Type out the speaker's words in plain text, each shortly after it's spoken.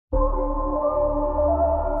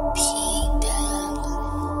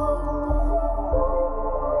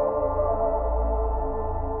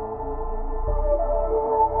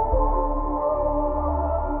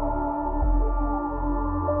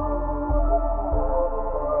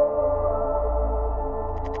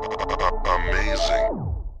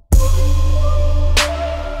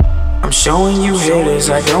I'm showing you haters,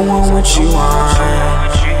 I don't want what you want.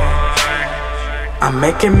 I'm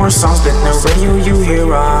making more songs than the radio you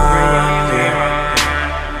hear on.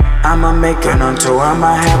 I'ma make it on tour,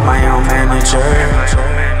 I'ma have my own manager.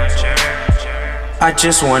 I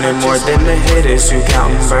just wanted more than the hitters who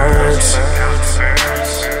counting birds.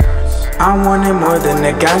 I wanted more than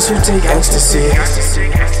the guys who take ecstasy.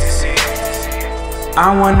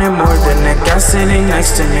 I wanted more than the guy sitting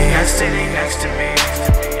next to me.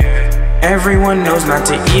 Everyone knows not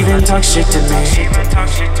to even talk shit to me.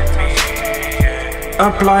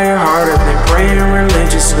 Apply it harder than praying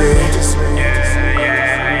religiously.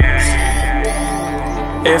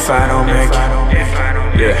 If I don't make it,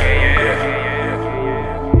 yeah.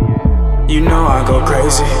 You know I go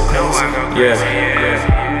crazy, yeah.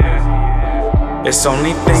 It's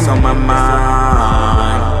only thing on my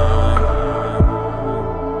mind.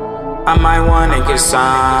 I might wanna get signed.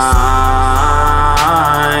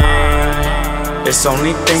 It's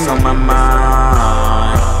only thing on my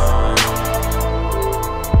mind.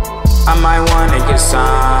 I might wanna get signed.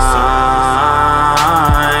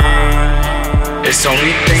 It's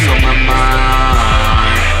only thing on my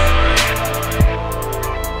mind.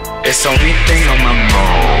 It's only thing on my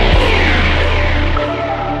mind.